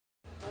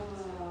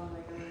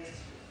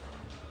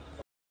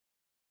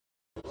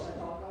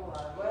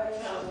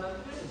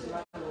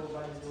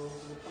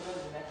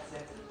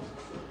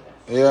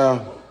Yeah.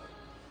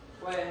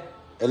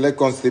 Elle est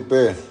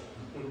constipée.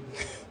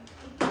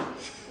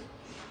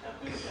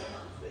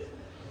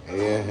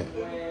 Yeah.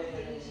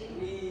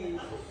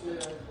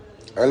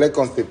 Elle est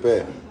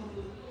constipée.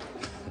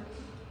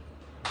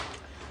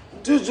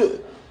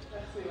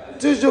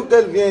 Toujours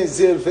qu'elle vient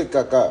ici, elle fait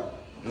caca.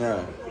 Yeah.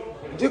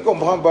 Je ne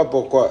comprends pas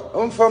pourquoi.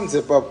 Une femme,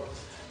 c'est pas...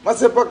 Mais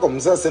c'est pas comme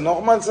ça, c'est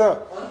normal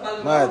ça.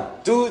 Mais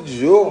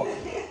toujours,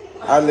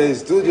 à les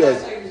studios,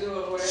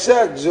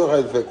 chaque jour,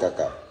 elle fait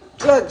caca.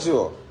 Chaque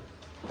jour.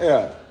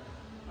 Yeah.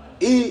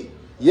 Et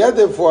il y a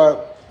des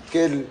fois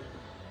qu'elle...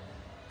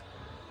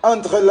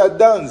 Entre la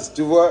danse,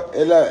 tu vois,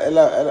 elle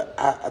a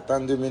attends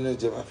 2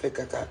 minutes, je vais faire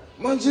caca.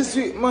 Moi,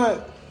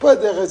 pas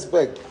de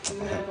respect.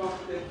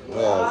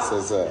 Ouais,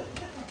 c'est ça.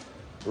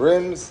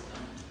 Rims,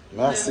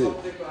 merci.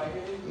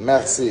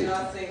 Merci.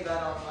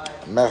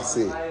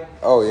 Merci.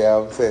 Oh, yeah,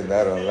 I'm saying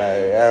that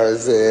online. I would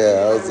say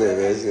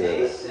that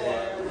shit.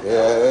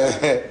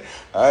 Yeah.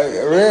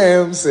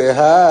 Rims, say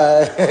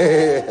hi.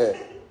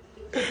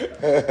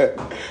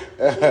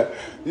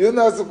 You're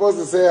not supposed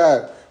to say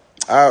hi.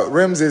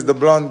 Rims is the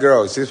blonde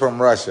girl. She's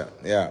from Russia.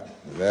 Yeah.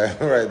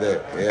 Right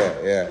there.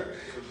 Yeah.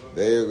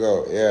 There you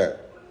go. Yeah.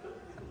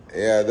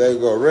 Yeah, there you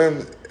go.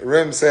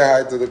 Rims, say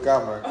hi to the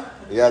camera.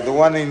 Yeah, the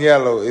one in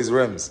yellow is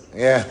Rims.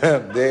 Yeah.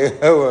 There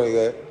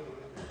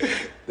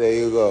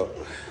you go.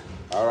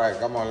 All right,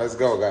 come on. Let's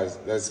go, guys.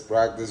 Let's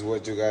practice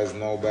what you guys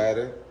know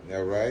better.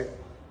 All right.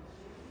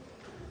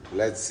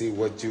 Let's see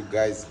what you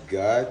guys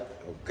got.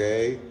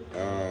 Okay.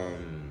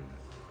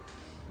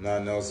 Now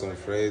Nelson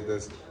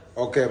Freitas.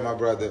 Okay, my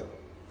brother.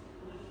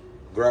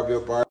 Grab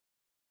your part.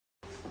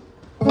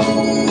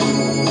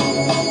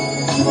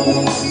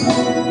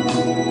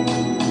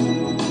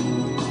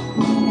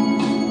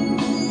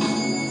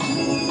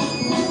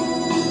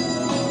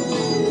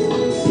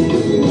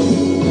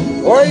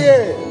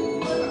 Oye,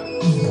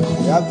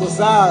 ya tú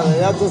sabes.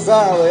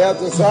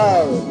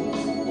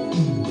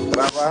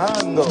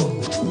 Trabajando.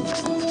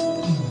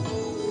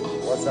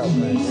 What's up,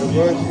 man? You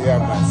good? Yeah,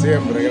 man.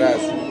 Siempre,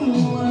 gracias.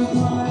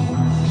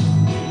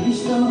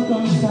 Estou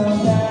com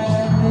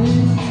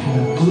saudades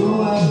da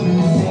tua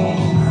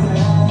presença.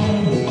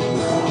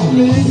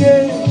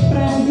 Liguei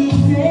pra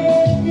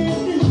dizer que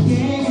te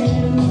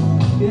quero,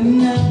 que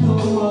na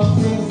tua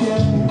ausência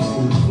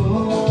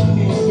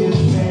perfume que eu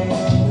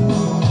espero.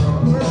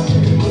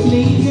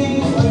 Liguei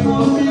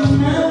onde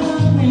nada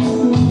tem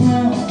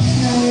tomar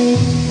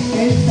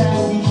essa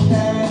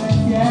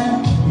distância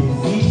que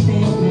existe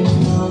entre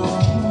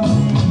nós.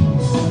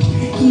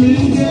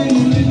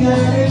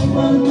 Ligarei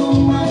quanto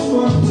mais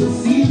for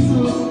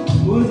preciso,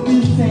 porque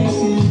sei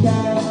que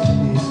dá,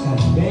 está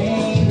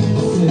bem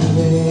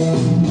receber.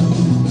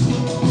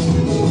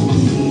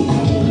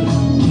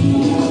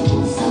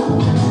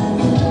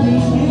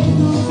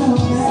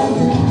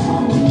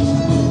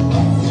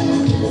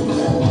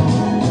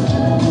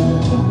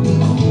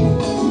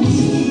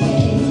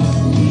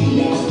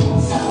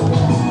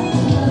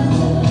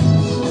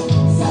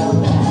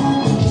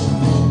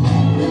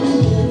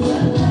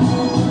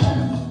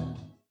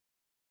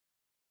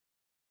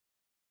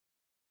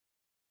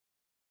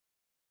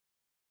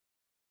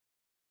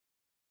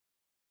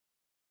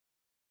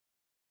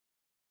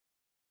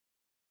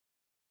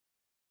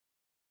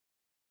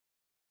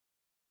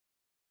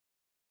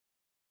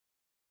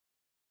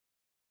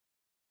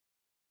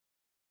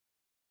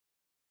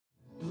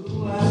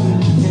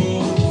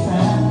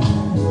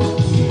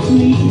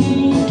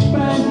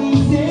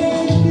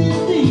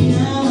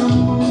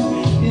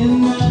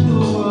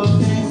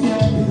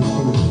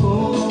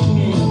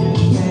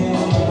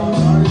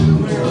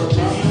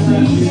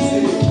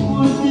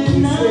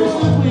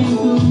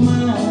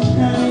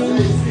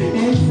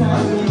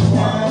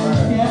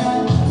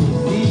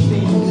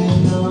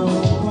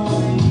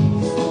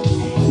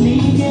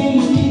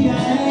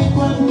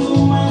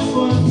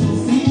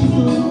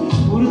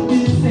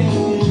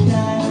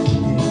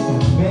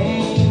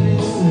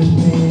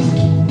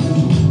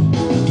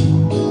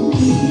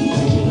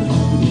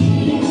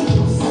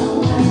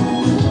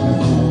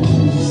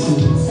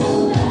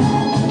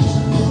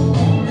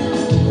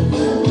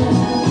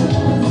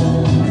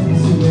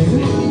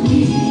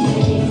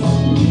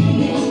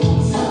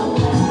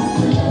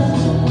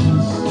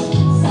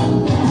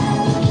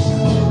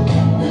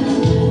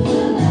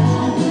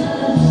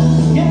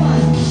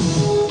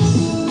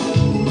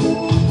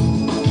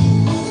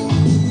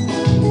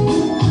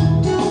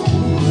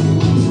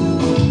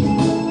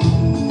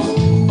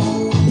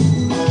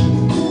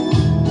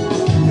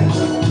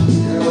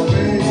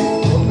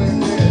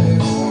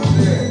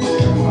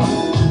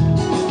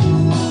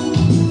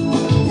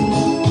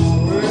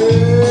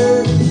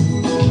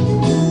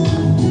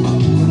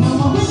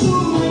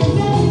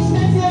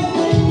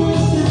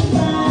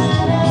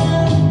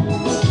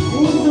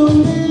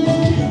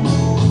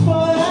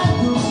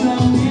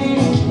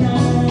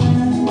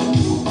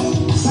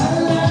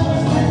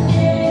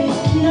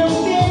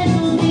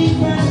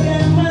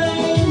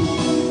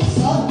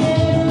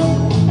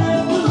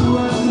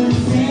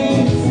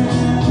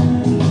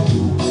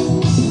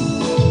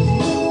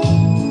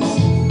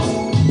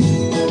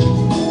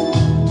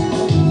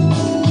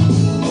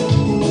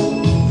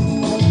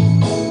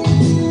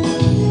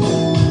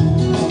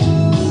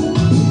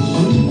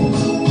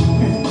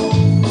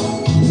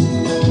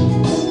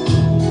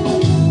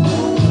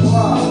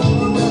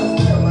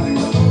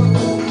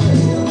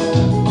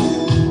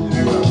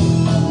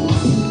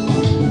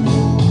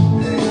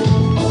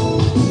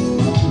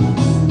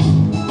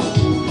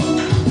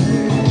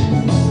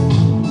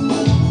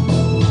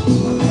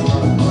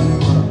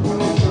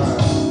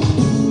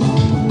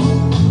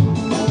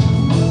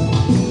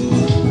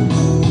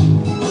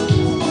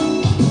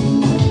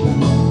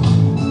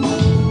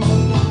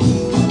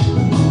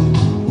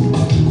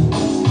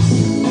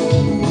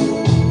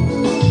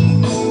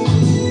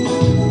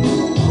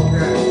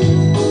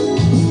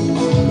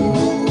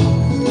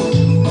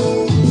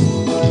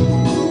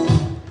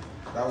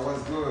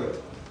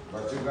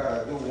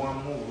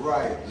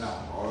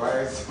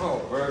 Alright,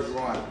 so verse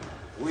 1.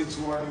 Which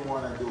one you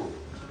want to do?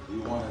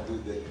 You want to do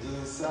the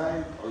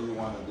inside or you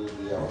want to do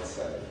the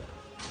outside?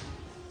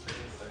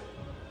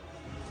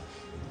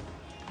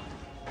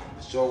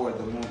 Show her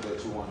the move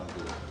that you want to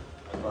do.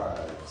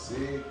 5,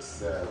 6,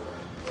 7,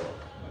 go.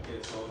 Okay,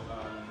 so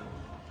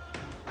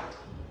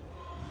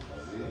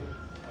See?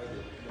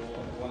 the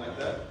one like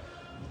that.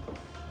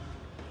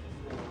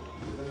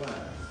 Do the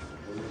math.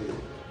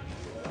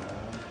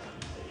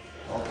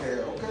 Okay,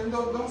 okay,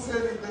 don't say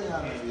anything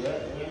on it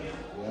yet.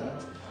 Yeah.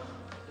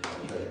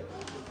 Okay.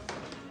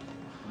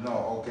 No,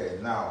 okay,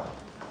 now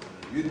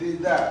you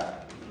did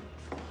that.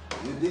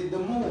 You did the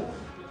move.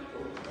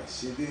 But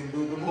she didn't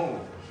do the move.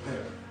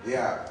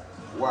 Yeah.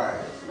 Why?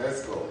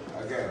 Let's go.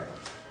 Again.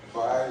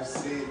 5,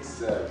 6,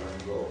 7,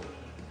 go.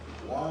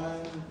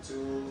 1,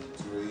 2,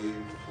 3,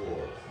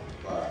 4,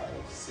 5,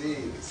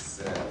 6,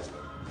 7,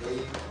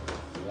 8,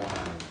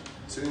 1,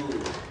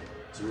 2,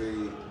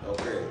 3.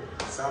 Okay.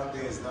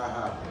 Something is not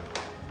happening.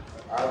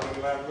 I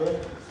remember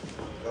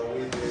that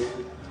we did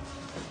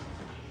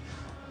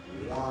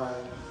 1,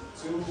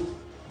 2,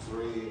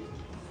 3,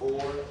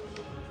 4,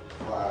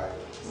 5,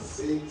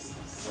 6,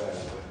 7,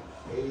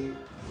 8,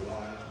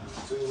 1,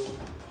 2,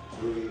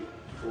 3,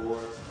 4,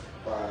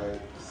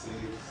 5, 6,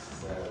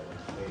 7,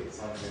 8,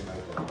 something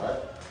like that,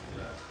 right?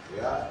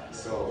 Yeah.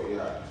 So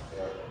yeah,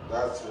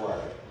 that's why.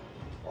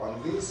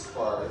 On this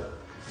part,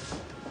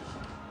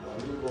 when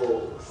you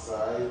go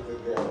side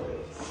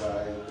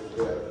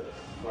together,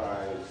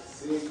 5,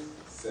 6,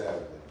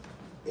 7,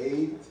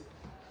 8,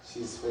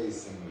 she's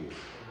facing you.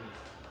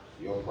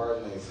 Your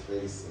partner is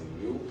facing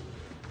you.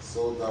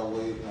 So that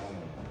way, no.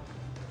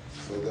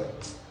 So that,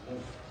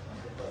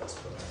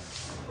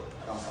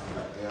 come on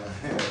back.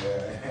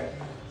 Yeah.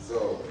 So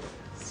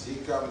she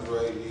comes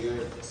right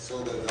here,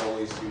 so that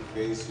way she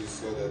faces you,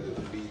 so that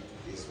the feet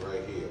is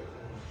right here,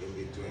 in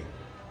between.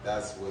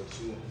 That's what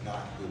you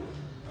not do.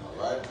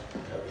 Alright?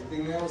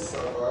 Everything else,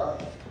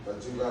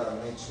 but you gotta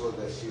make sure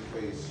that she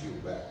faces you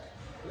back.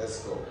 Let's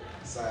go.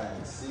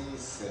 5,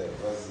 6, 7,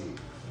 vas-y.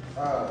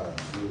 1,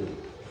 2,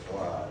 3,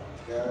 4,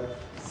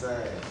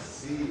 5,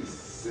 6,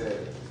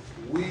 7,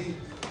 8,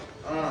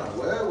 1,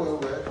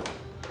 ouais.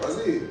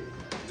 Vas-y.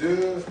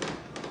 2,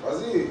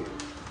 vas-y.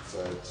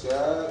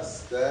 Cha-cha,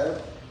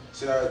 step,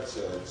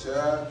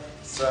 cha-cha-cha,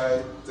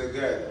 side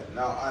together.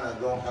 Now, Anna,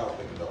 don't help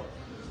him though.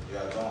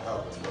 Yeah, don't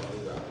help him. Don't do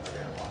that.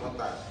 Again, one more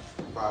time.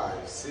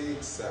 5,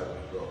 6, 7,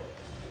 go.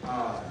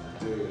 1,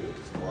 2,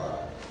 3,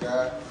 4,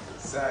 5,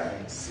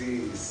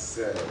 6,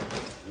 7,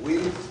 8,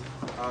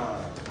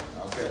 1.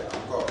 Okay,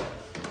 I'm going.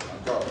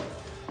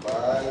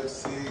 5,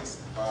 6,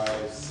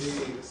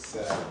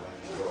 7,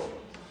 go.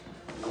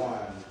 1,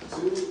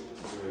 2,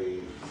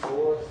 3,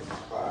 4,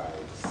 5,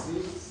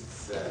 6,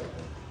 7,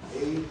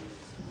 8,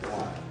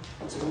 1,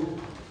 2,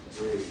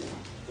 3,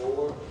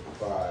 4,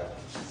 5,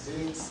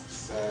 6,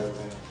 7,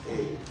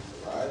 8.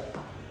 Right?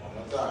 One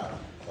more time.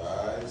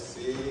 5,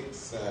 6,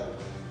 7,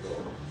 go.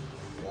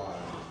 1,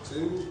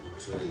 2,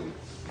 3,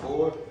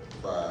 4,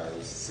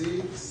 5,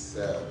 6,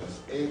 7,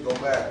 8. Go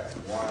back.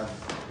 1,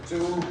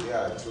 2,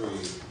 3,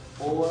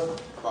 4,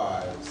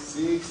 5,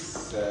 6,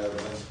 7,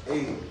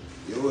 8.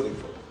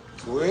 Beautiful.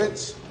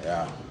 Switch.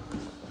 Yeah.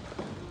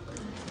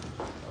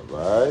 All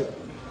right.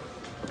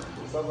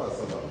 5,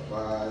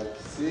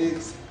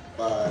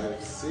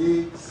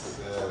 6,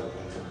 7,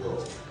 go.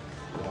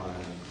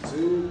 1,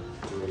 2,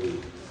 3,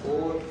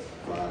 4,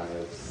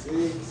 5,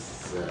 6,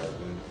 7,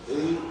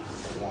 8.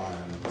 1,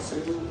 2,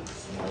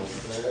 small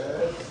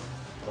step.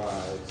 5,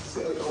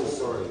 6. Oh,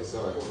 sorry. That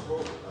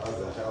was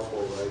a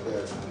helpful right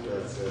there.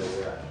 That's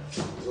yeah.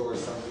 George,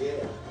 some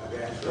yeah.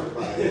 Okay.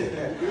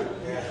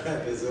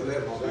 Yeah. Désolé,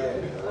 mon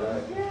gars. All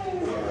right.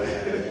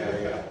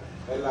 Yeah.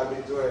 Elle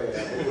habituée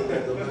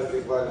à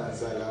domestic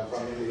violence à la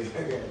famille.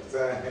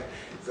 5,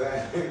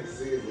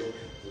 6,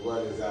 tu vois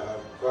les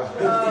Arabes.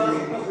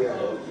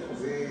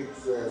 6,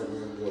 7,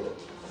 go.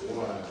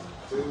 1,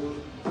 2,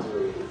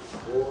 3,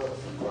 4,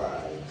 5,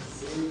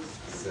 6,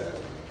 7,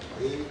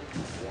 8,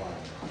 1,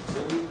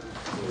 2,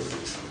 3,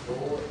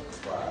 4,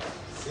 5,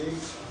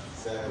 6,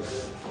 7,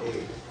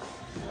 8.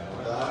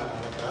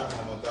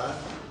 One more time.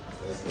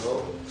 Let's go.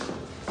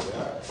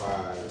 Yeah,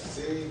 5,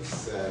 6,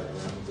 7,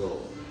 go.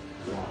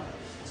 1,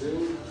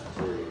 2,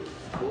 3,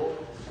 4,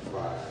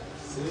 5,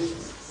 6,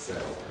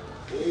 7,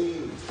 8.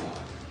 1,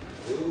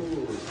 2,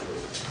 3,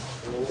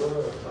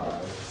 4,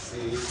 5,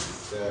 6,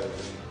 7,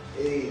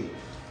 8.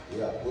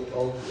 Yeah, put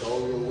all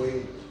your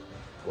weight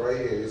right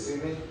here. You see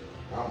me?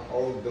 I'm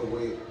all the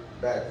way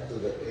back to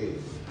the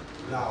 8.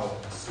 Now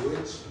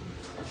switch.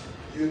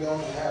 You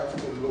don't have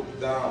to look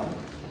down.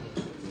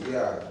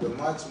 Yeah, the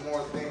much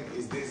more thing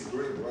is this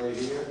grip right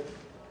here.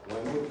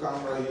 When you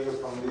come right here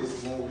from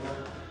this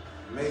movement,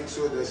 make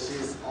sure that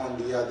she's on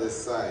the other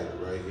side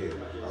right here.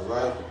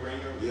 Alright?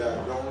 Yeah,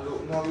 don't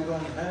look. No, you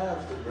don't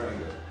have to bring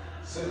her.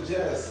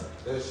 Suggest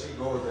that she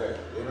go there.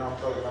 You know what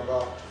I'm talking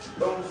about?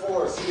 Don't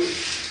force.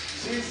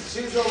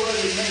 She's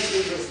already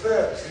making the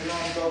steps. You know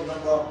what I'm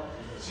talking about?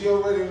 She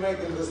already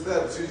making the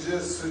steps. You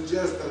just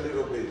suggest a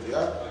little bit,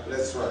 yeah?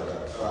 Let's try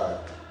that. 5,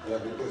 Yeah,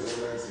 because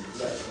the legs is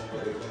black.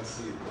 Nobody can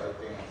see it. That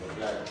thing on the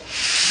black.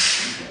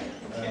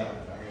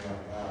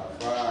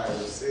 5,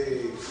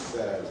 6,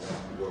 7,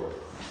 go.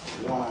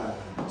 1,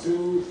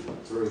 2,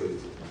 3,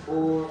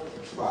 4,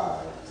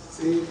 5,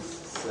 6,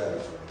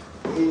 7,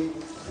 8.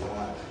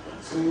 1,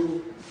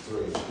 2,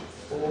 3,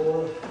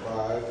 4,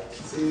 5,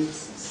 6,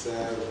 7,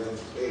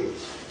 8.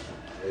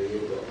 There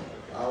you go.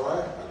 All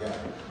right, again.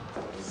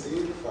 You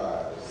see,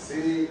 5,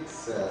 6,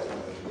 7,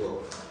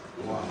 go.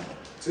 1,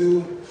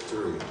 2,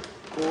 3,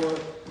 4,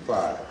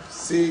 5,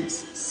 6,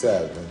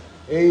 7,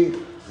 8.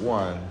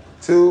 1,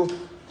 2,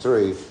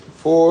 3,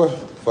 4,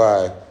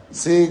 5,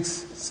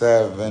 6,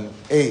 7,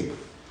 8.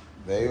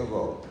 There you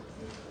go.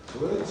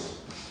 Switch.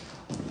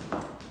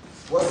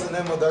 What's the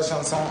name of that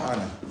chanson,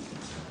 Anna?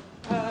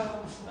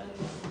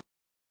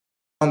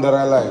 One that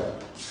I like.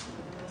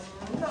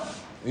 No.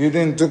 You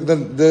didn't took the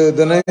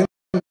name?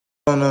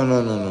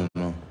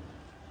 No.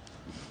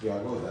 Yeah,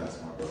 go dance,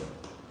 my brother.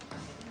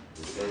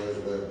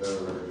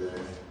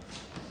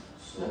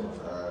 So,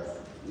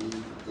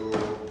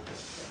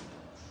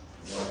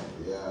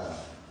 yeah.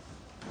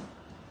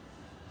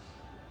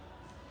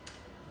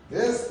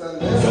 Yes,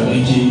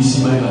 Fabriqué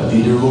ici même à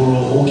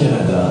Peterborough au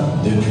Canada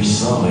depuis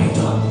 120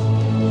 ans.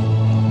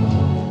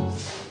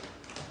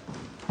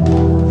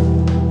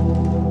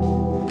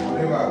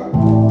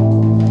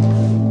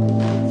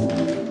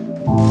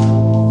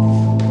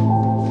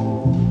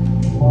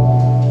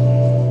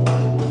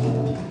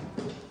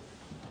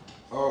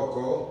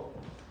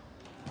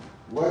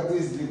 What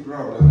is the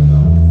problem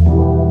now?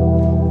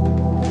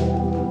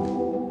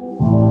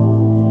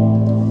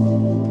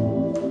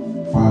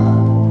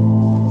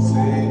 5,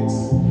 6,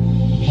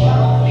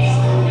 5, 6,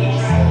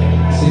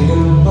 7. Sei que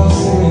não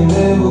posso nem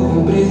devo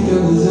cumprir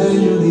teu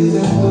desejo,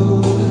 dizer tudo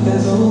o que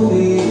tens a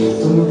ouvir.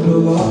 Tu me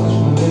provocas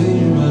com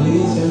beijos,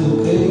 malícia,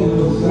 bloqueio,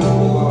 no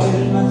fundo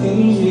queres me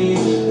atingir.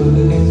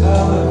 Porque quem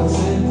cala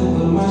consente,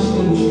 por mais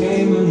que nos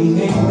queima,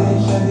 ninguém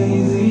deixa de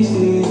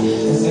existir.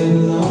 Essa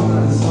ilusão que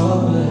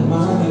dissolve,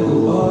 hermana, que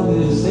pode,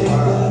 eu sei que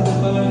te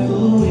vai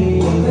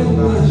fluir. Até me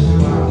deixa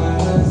marcar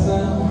a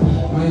razão,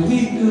 mas vi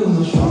que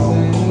nos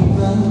fazem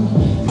então.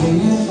 Nem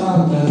é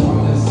falta de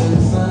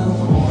percepção,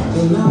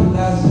 tu não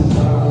dás o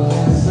teu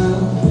coração.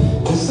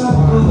 Eu só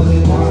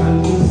poder dar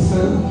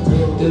atenção,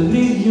 teu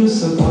brilho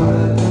só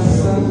toda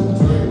atenção.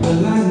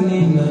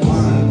 Melanin na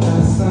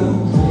excitação,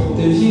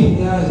 teu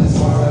gingar é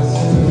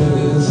sensacional.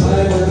 Eu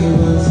saiba que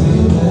você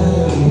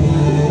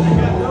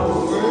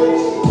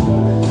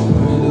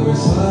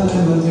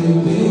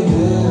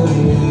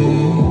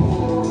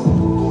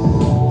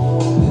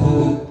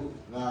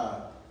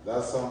Nah,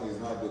 that song is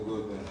not the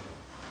good one.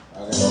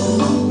 Okay.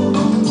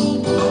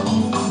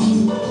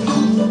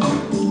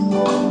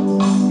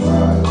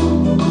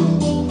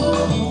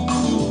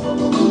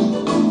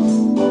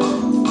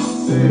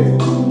 5,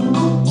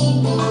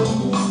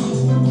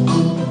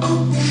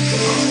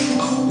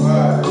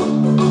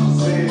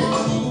 6, 5, 6,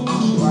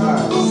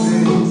 5,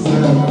 6,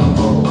 7,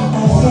 go.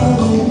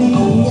 Aquele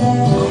dia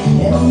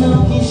eu não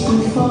quis que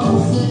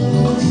fosses.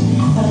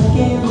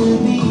 Aquele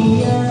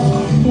dia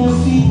eu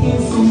fiquei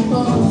sem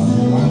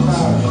posse.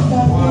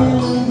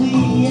 Aquele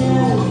dia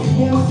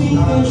eu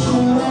fiquei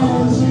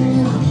chorando.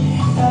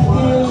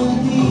 Aquele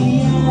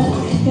dia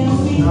eu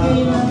fiquei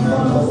na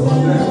força.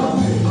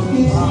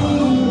 Quis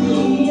um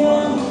dia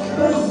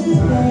pra se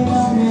ter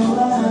ao meu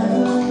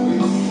lado.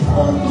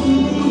 Outro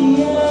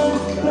dia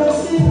pra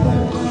se ter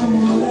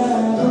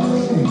namorado.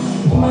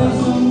 Mais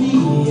um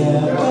dia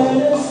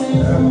para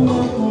ser o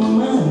meu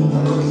comando.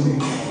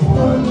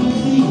 Todos os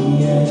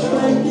dias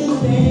para te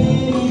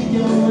ter e te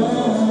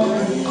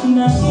amar.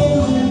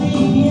 Naquele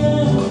dia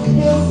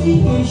eu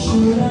fiquei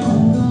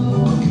chorando,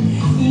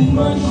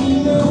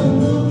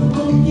 imaginando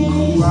o que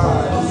está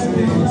ao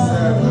meu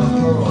lado.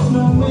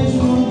 No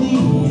mesmo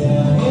dia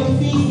eu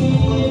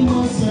fiquei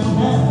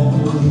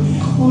emocionado,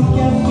 porque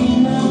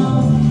afinal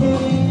eu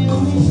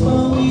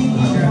estou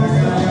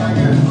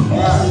equivocado.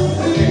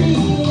 Esse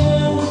dia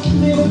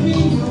meu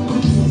brilho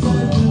precisa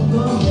de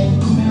dor, é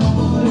que meu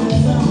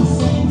coração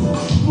sente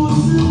por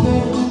se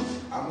ver.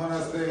 I'm gonna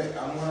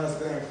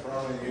stay in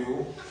front of you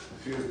a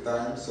few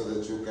times so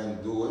that you can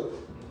do it,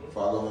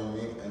 following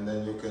me, and then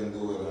you can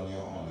do it on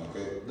your own,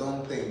 okay?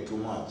 Don't think too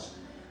much.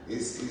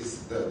 It's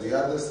the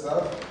other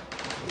stuff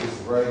is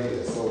right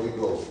here. So we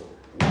go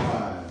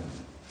 1,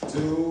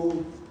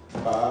 2,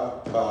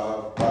 ba,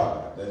 ba, ba.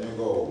 Then you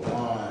go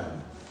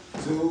 1,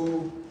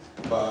 2,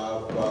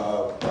 ba,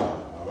 ba, ba.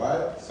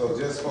 Alright? So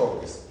just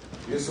focus.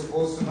 You're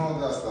supposed to know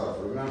that stuff.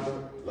 Remember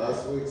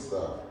last week's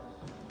stuff?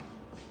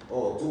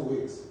 Oh, 2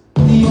 weeks.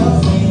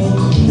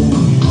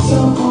 Só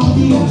por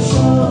ti eu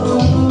choro,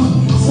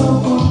 só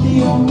por ti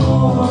eu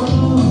morro.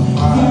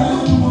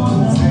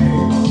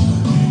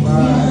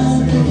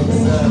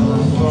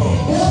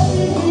 Eu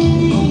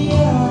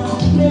viveria,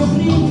 meu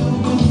brilho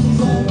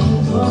precisa de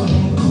dor,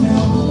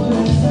 meu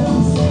coração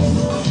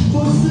sente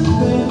por se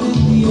ver de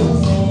ti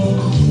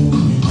ausente.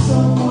 Só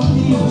por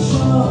ti eu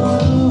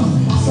choro,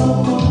 só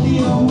por ti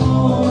eu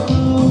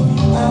morro.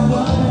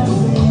 Agora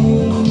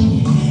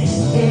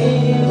sei,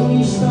 eu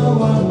estou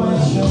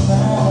apaixonado.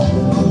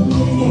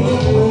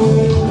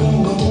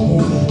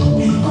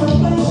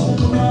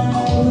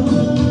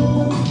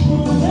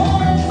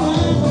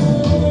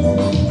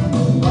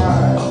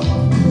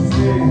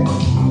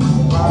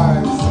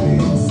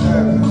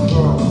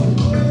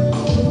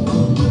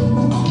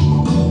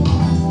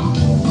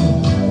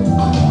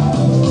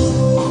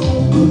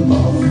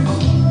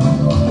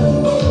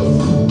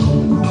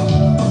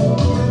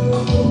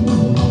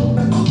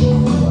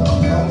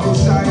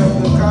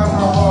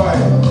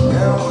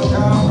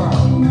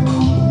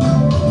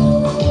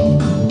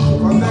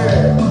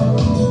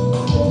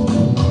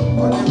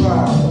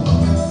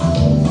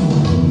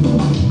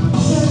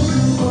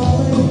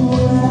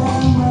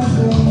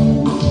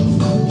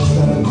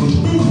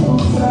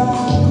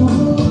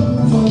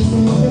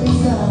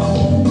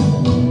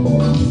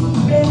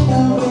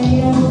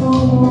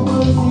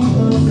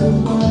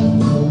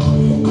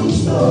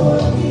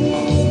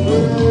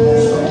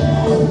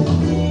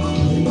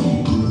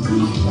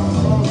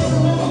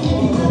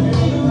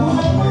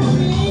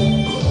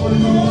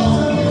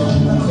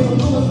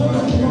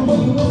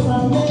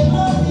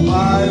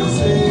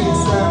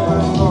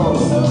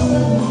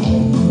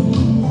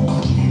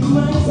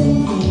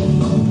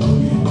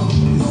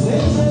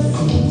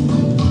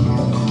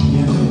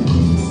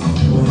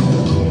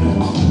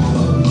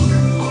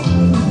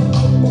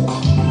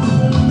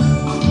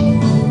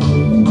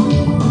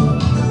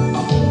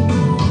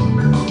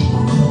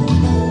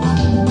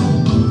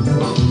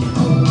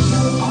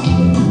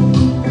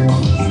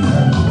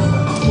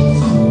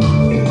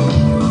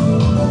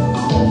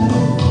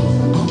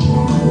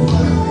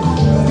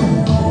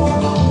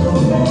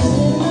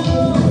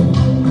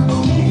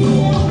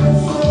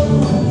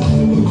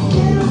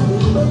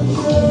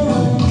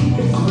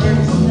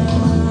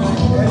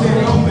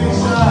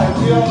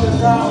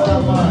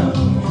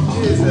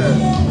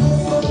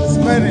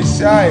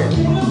 shy.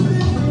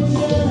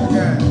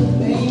 Again.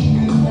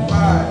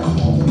 5,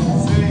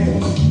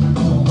 6,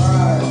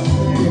 5,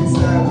 6,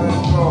 7,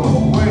 go.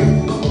 Wait,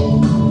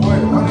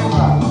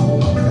 whatever.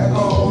 Let's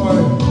go, boy.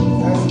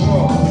 Let's go.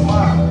 Come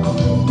on.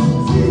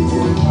 6,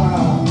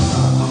 5,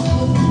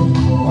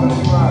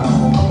 whatever.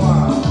 Come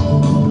on.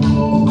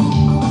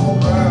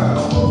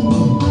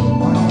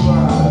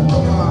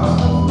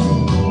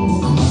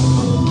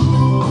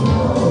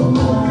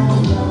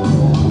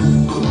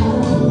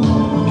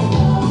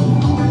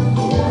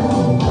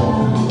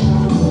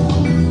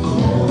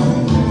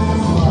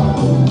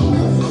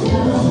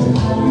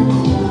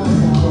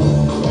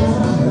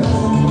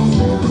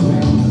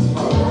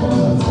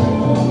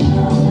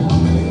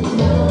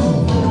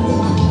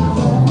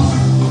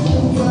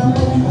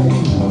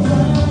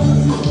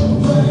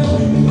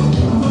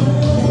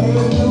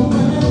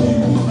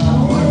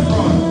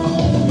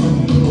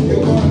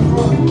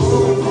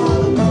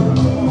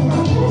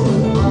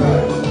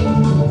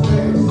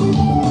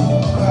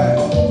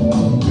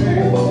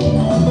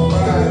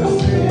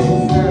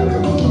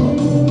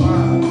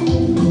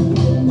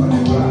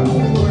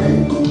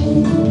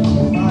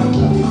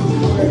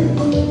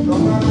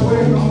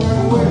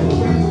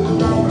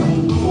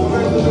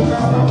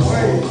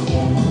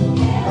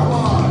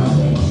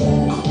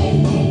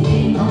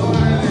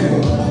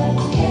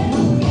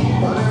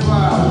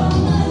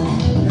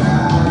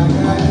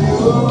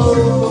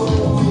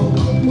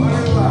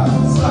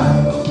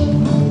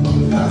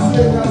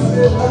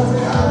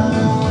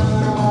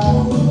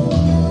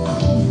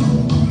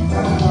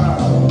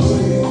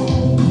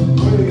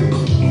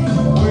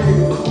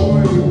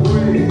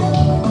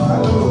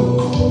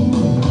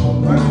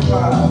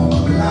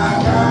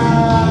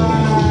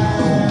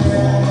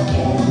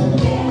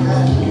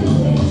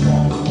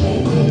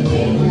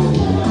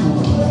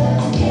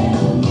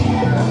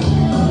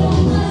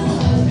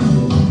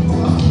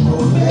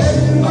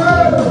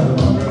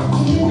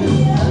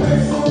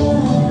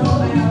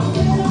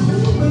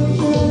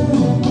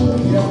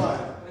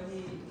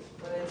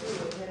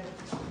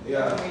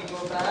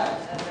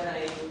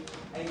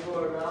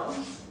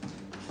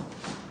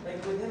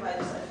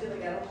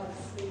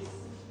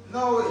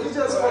 No, it's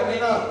just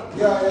fucking up.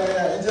 Yeah.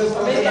 It's just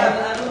fucking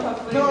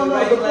up. No,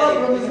 the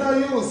problem is not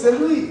you. C'est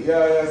lui.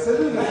 C'est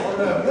lui le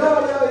problème.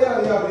 Yeah.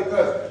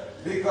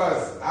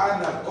 Because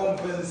Anna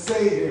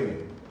compensate him.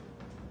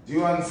 Do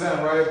you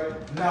understand, right?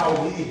 Now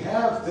we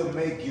have to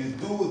make you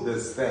do the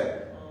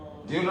step.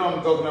 Do you know what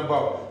I'm talking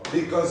about?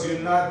 Because you're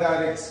not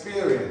that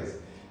experienced.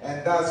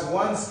 And that's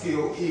one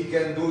skill. He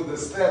can do the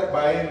step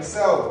by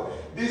himself.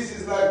 This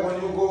is like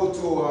when you go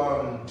to,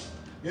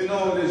 the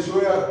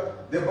joueur,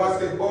 the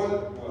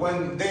basketball,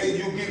 when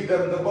you give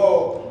them the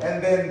ball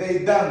and then they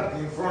dunk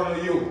in front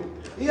of you.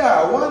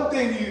 Yeah, one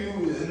thing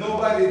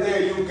nobody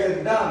there, you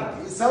can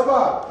dunk. Ça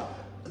va.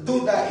 Do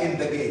that in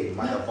the game,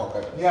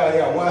 motherfucker. Yeah.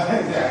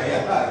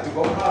 Tu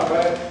comprends,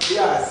 right?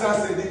 Yeah, ça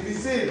c'est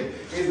difficile.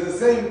 It's the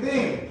same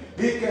thing.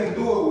 He can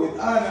do it with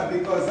Anna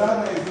because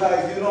Anna is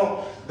like,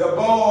 the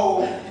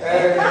ball.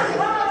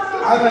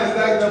 Anna is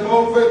like the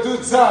ball for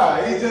tout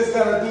ça. He just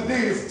gotta do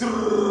this.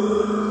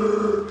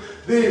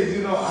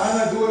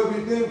 Anna do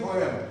everything for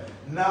him.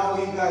 Now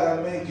he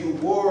gotta make you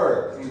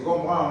work. You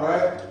comprends,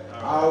 right?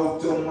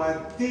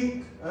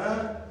 Automatic,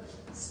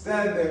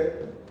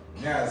 standard.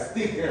 Yeah,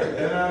 sticker.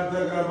 You know what I'm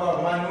talking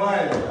about?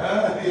 Manuel.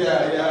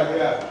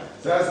 Yeah.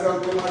 Ça c'est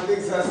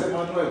automatique, ça c'est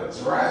manuel.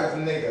 Drive,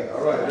 nigga.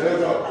 All right, there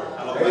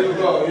you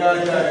go. Yeah.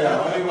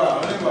 On y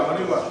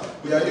va.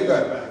 Yeah, you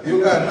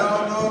got.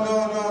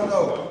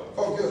 No.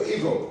 Fuck your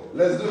ego.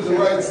 Let's do the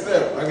right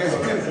step. Okay,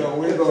 so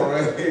we go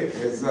right here.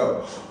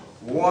 So,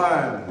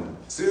 1,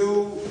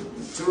 2,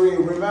 3.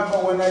 Remember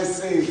when I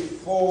say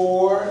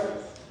 4?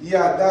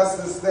 Yeah, that's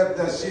the step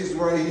that she's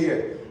right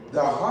here.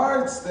 The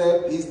hard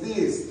step is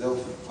this, the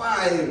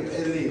 5,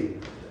 Élie.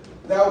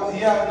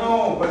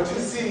 But you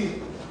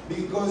see,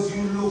 because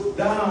you look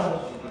down,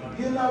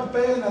 you're not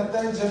paying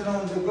attention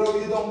on the girl,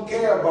 you don't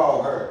care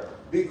about her.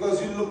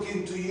 Because you look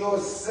into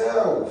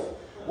yourself.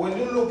 When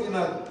you're looking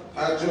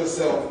at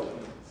yourself,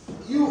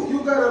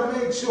 you gotta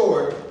make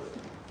sure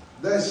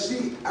that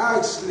she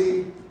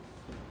actually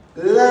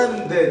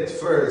landed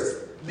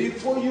first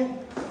before you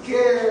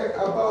care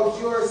about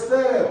your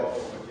step.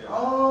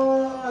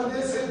 Oh,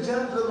 this is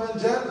gentleman,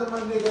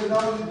 nigga.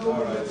 Now you do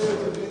it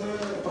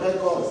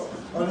precoce.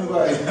 On y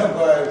va,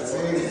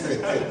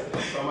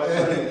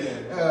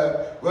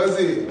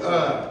 Vas-y,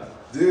 1,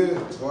 2,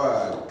 3,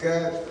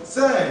 4,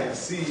 5,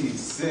 6,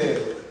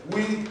 7,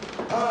 8,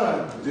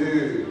 1,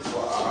 2,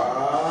 3.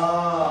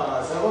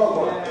 Ah, ça va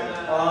quoi?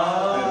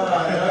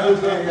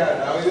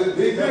 Now you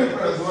big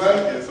difference,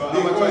 right?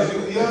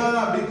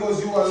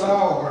 Because you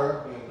allow her.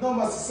 Non,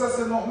 mais ça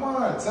c'est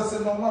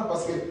normal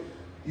parce que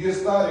you're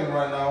starting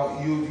right now,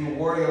 you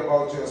worry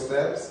about your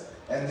steps,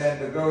 and then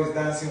the girl is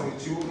dancing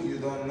with you, you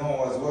don't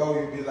know as well,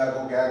 you'll be like,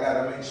 okay, I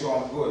gotta make sure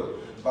I'm good.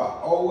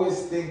 But always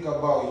think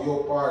about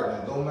your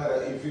partner, no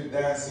matter if you're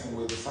dancing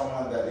with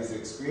someone that is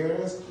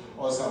experienced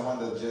or someone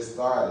that just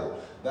started.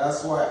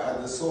 That's why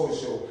at the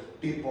social,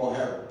 people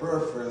have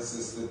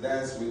preferences to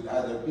dance with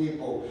other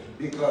people,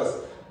 because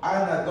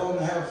Anna don't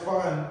have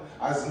fun,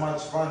 as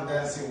much fun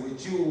dancing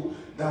with you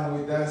than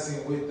with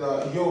dancing with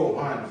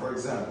Johan, for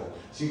example.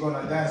 She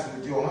gonna dance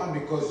with Johan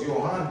because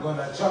Johan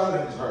gonna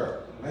challenge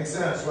her. Makes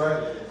sense,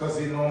 right? Because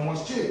he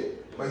almost cheat.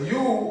 But you,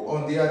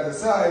 on the other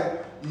side,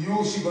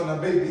 she gonna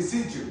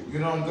babysit you. You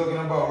know what I'm talking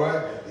about,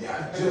 right?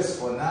 Yeah, just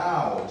for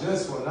now,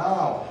 just for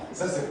now.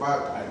 Ça c'est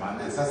pas,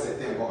 ça c'est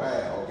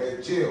temporaire,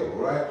 okay? Chill,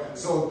 right?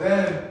 So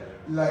then,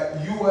 like,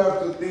 you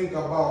have to think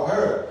about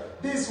her.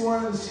 This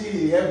one,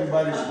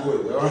 everybody's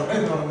good, all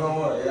right?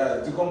 No,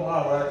 yeah, to come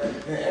on, right?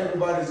 And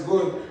everybody's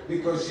good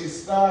because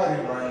she's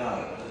starting right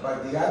now.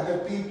 But the other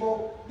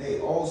people, they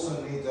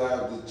also need to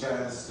have the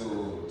chance to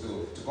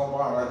come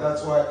on, right?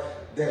 That's why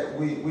that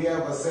we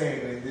have a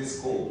saying in this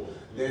school.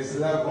 There's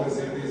levels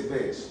in this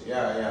bitch.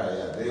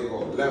 Yeah. There you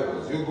go.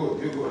 Levels. You're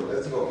good.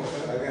 Let's go.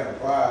 Again,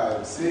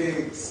 5,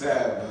 6,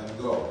 7,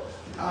 go.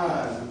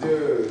 1,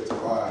 2, 3,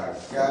 4,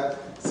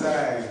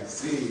 5,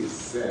 6,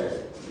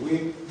 7.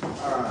 8,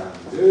 1,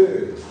 2,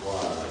 3, 4,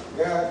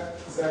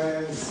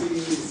 5,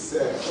 6,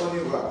 7. On y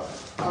va.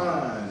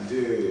 1,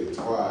 2, 3,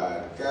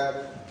 4.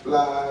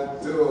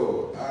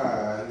 Plateau.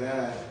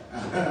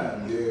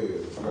 1,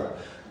 2, 3.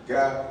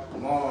 Got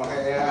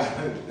Montreal,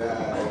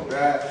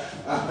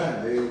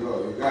 there you go,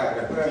 you got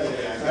it.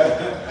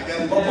 I got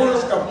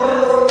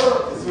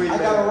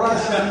a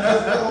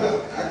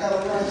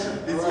Russian.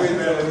 It's way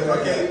better.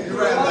 Okay, you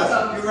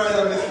right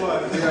on this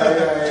one.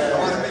 Yeah. I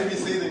want to make me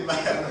say it in my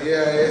head.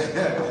 Yeah.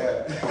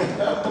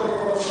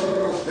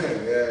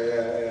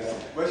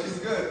 But she's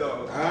good though.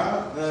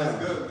 She's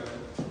good,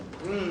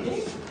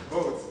 man.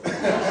 Both.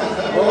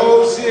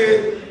 Oh shit.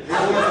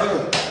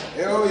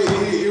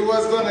 He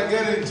was gonna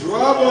get in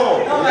trouble.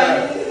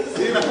 Yeah.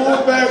 He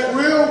pulled back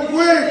real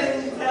quick.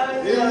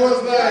 He was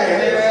like,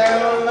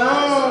 hell no.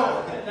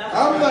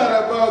 I'm not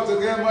about to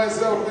get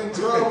myself in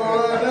trouble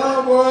right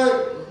now, boy.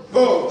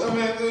 Both. I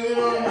mean, you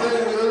know what I'm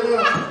saying?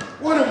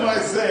 What am I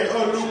saying?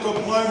 Oh, look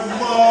at my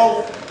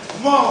mouth.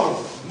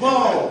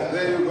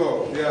 There you go.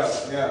 Yeah,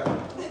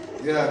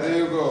 there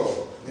you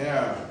go.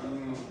 Yeah.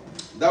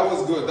 That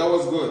was good.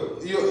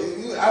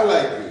 I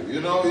like you. You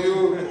know,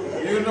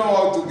 you know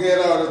how to get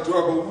out of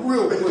trouble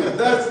real quick.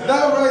 That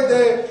right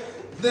there,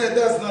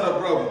 that's not a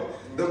problem.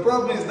 The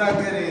problem is not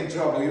getting in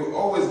trouble. You're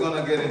always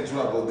gonna get in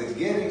trouble. The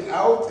getting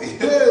out,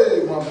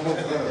 hey, my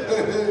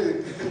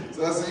motherfucker.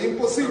 So that's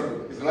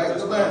impossible. It's like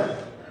the band.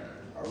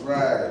 All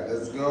right,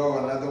 let's go.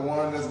 Another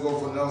one. Let's go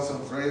for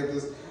Nelson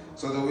Freitas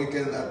so that we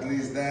can at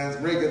least dance.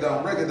 Break it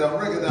down.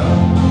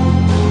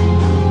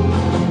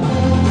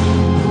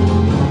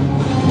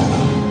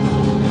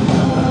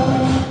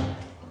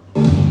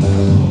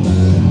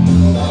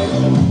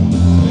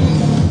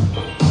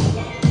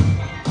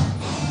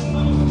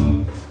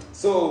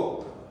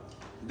 So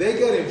they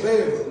getting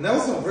paid.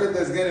 Nelson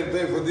Freitas is getting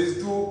paid for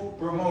these 2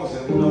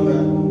 promotions. You know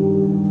that?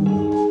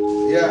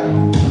 Yeah.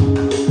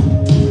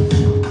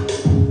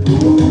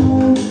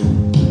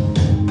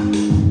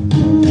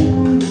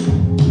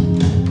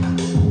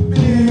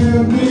 We're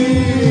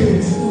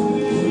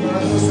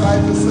gonna do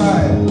side to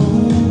side.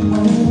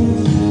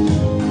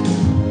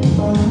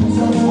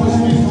 Don't push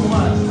me too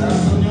much.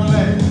 That's on your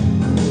leg.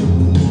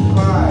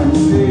 5,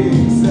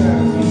 6,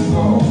 7,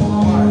 go.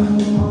 1.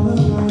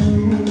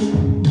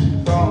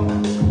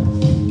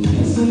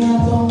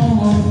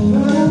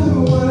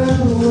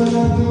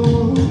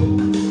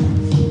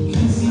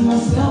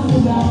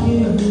 Without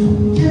you,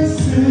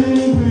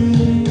 kissing me,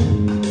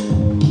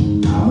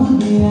 I would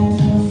be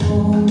acting a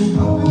fool.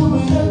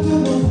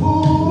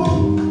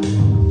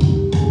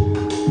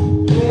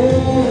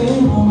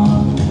 Hey, mama,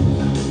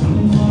 I'm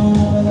gonna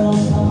let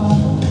us know.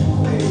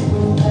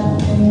 That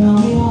thing on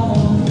me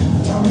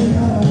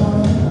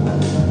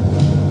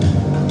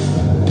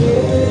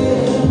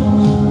hey,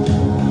 mama,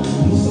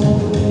 you said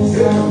this.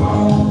 Yeah, mama.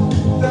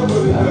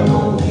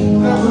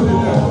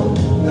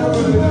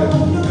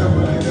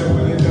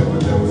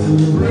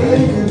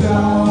 Break it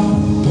down.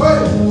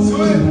 Wait,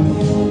 swing.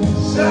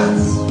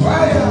 Shots.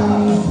 Fire.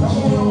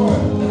 Come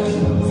on.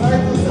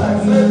 Side to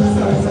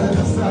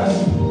side.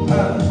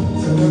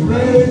 To the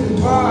break.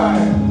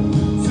 5,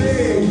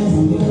 6,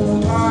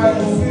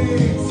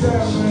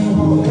 7.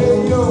 Go. Hey,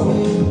 yo.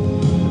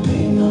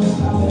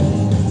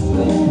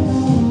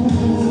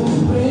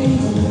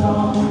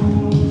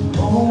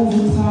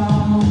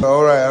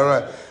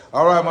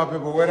 All right, my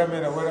people. Wait a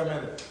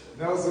minute.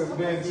 Nelson's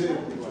being cheap.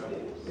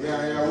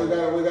 Yeah, we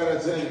gotta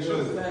change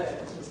music.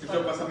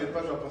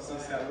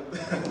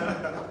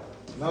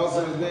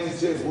 Nelson's being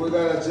cheap. We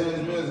gotta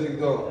change music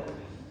though.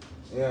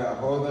 Yeah,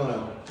 hold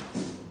on.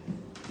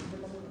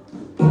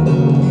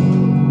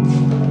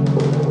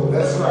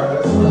 That's right.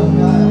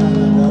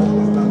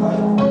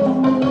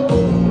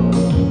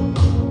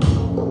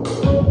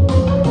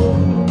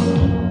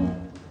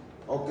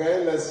 Okay,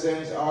 let's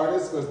change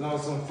artists because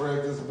Nelson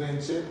Freitas has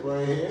been cheap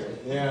right here.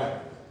 Yeah.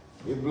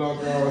 Il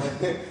bloque our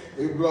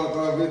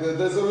video.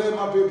 Désolé,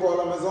 my people à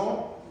la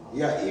maison.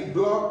 Yeah, he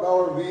blocked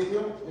our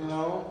video, you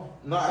know.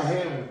 Not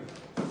him,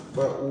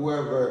 but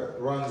whoever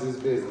runs his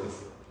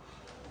business.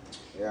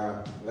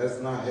 Yeah, let's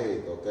not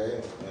hate,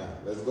 okay? Yeah,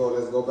 let's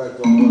go back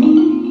to our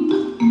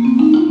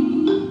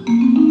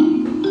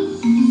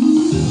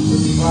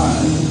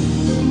 5,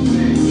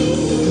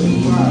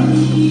 6,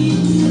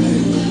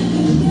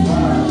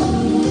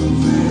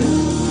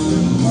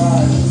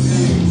 5,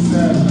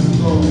 7,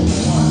 go.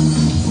 1.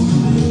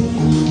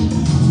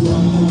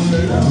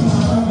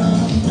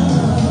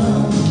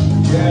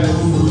 Yes.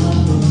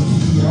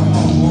 Come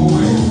on,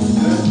 move it.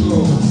 Let's go.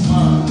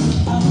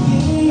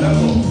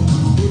 Level.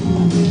 Yes.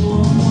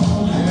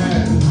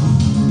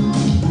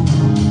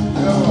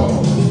 Level.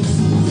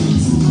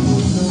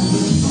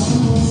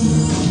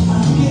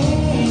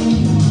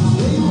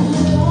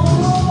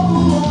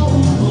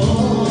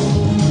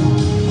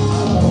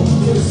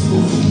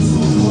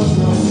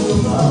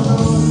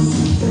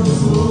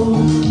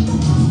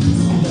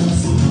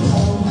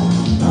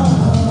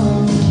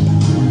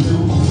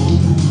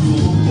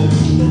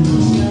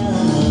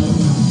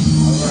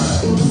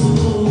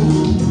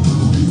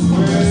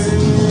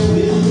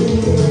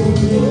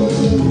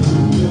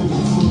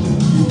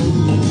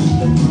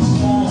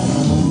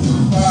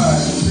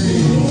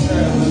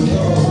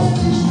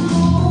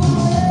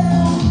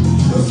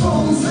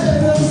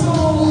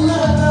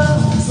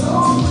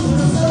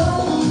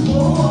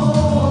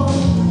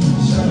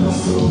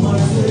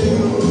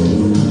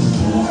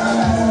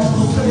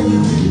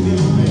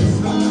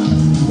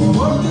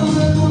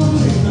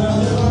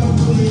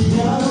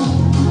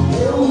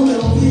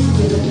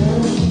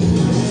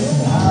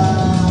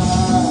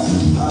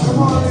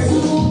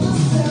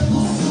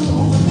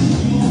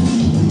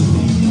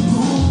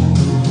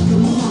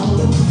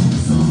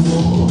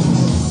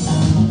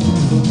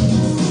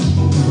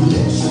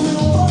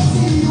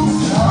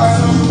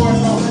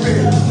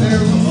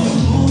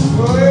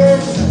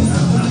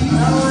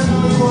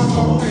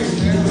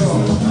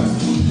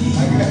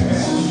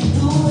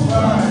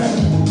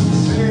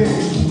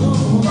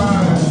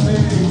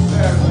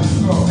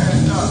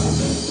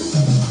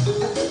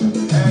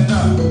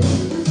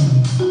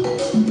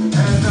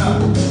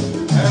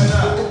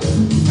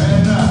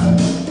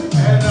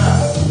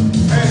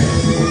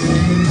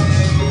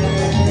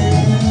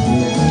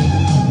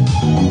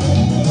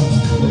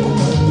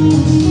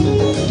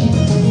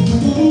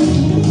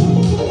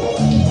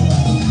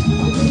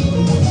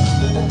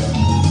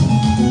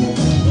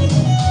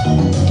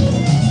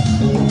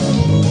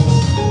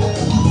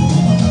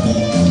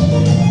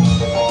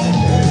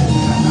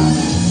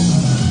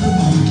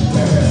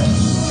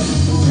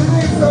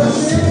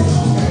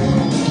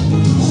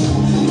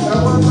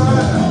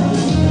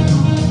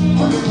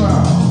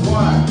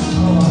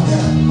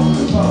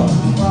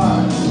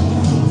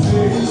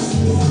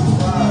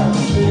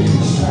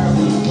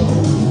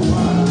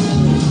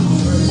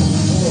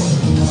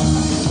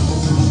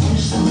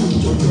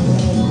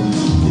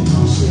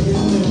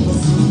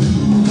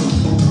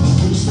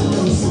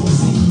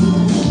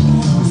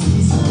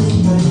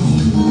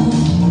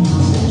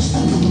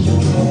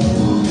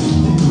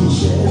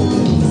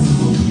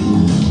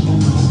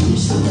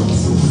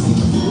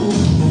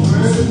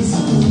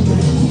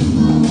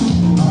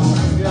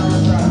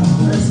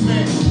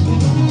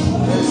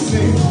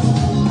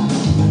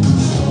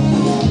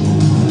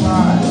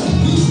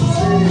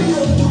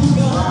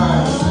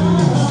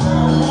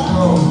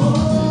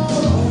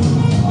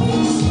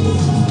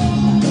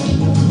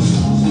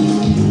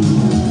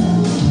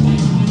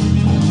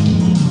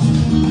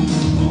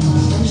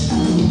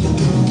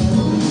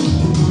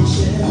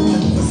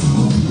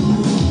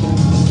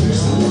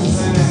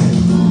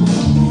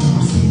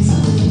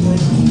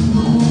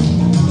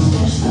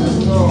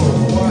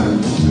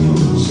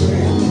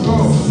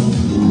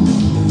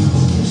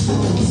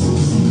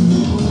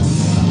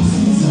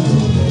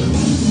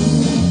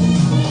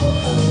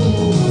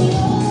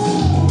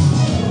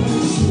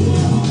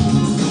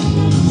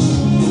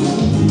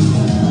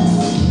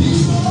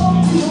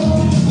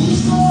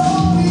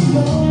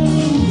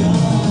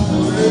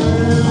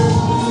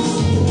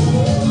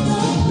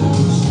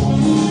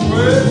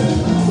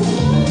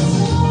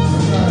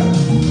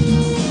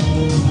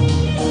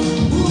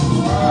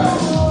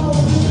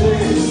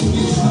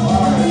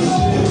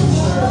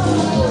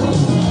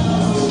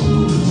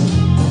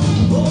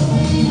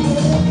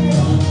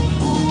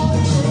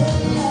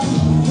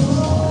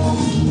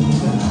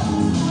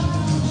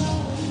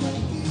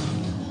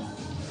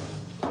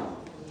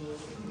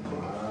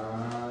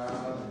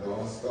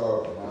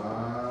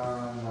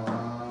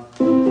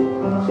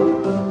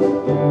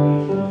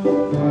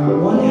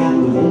 One app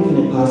with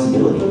infinite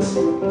possibilities.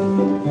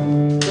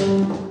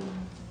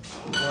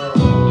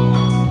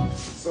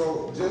 So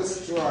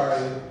just try,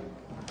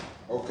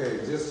 okay,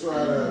 just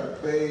try to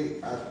pay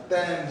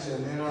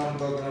attention, you know what I'm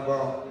talking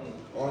about,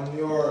 on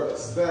your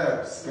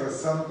steps, because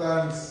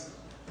sometimes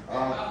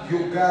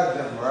you got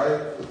them,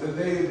 right?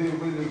 Today you did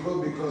really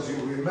good because you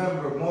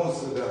remember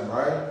most of them,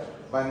 right?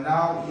 But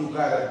now you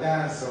gotta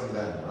dance on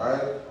them,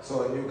 right?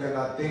 So you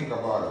cannot think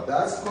about it.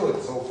 That's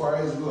good. So far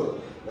it's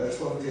good. Let's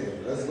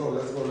continue. Let's go,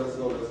 let's go, let's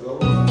go, let's go.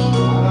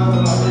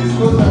 No. It's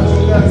good that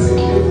you dance in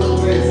different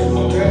places,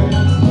 okay?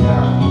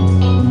 Yeah.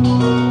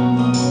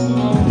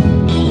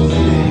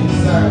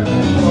 Exactly.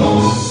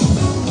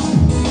 Go.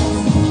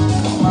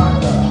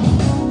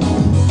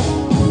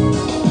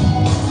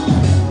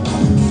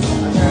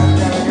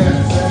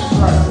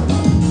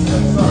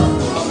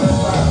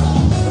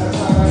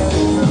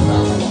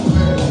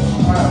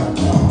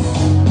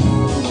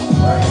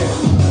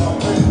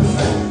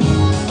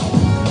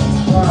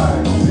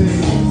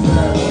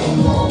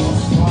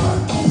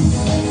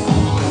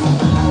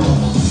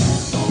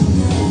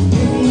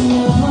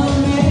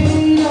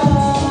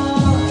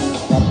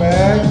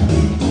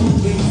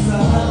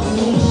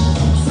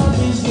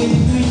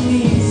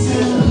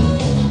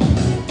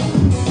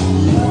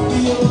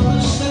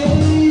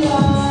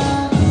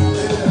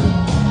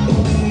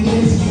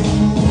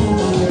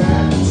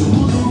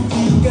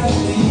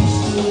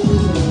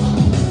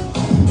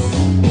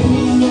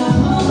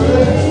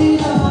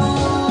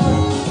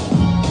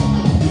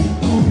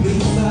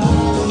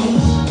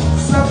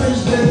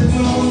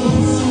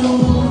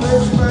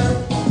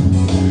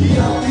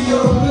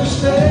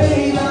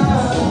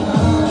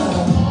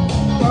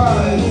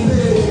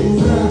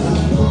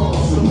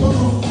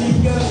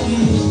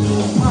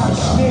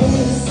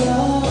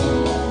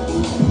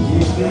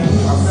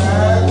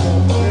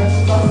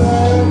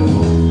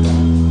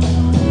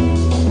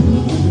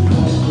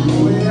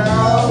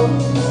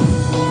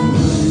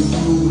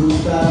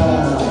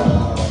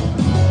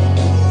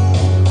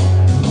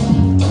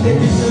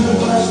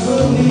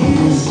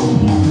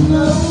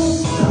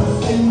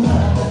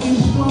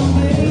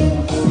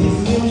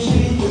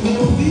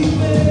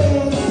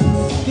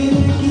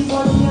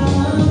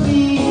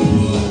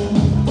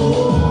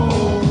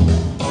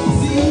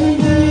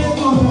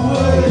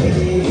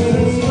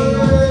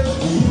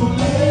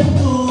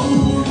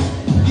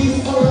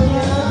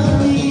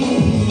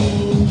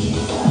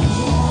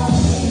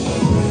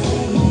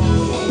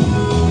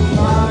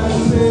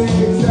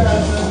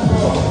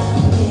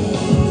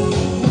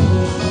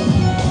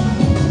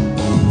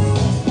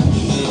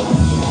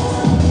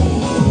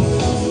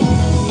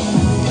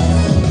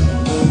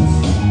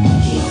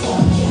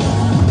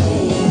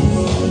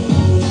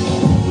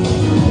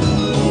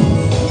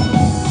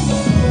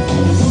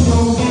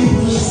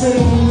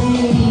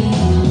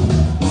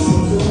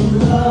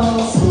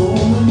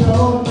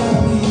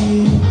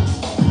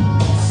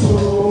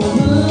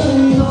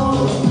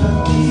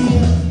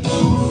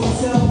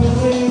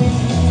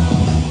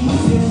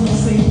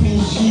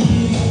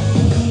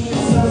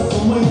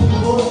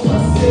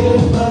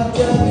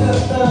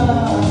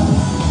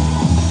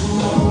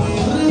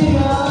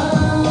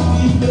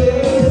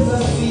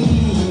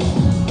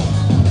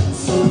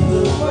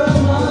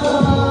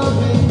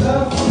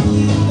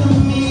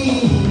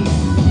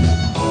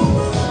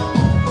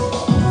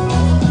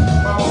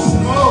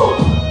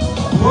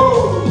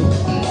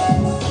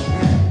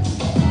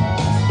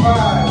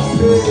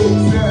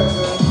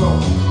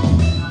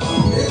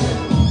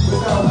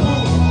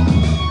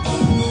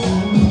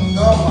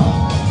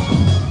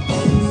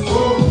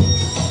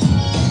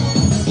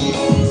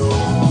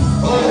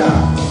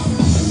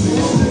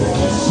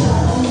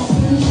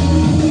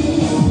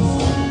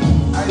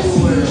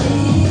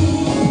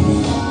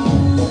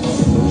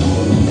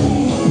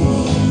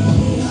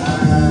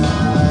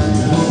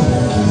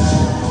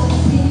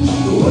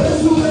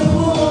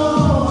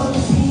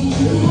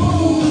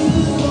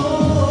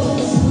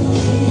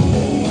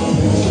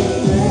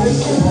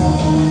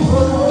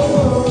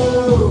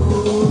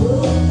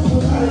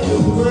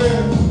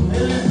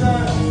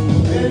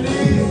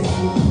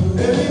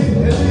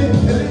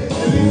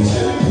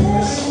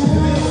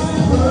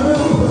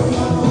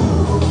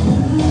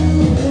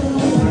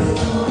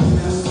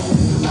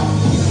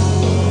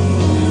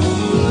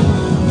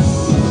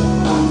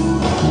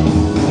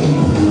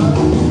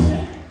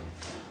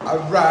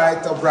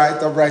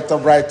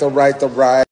 All right.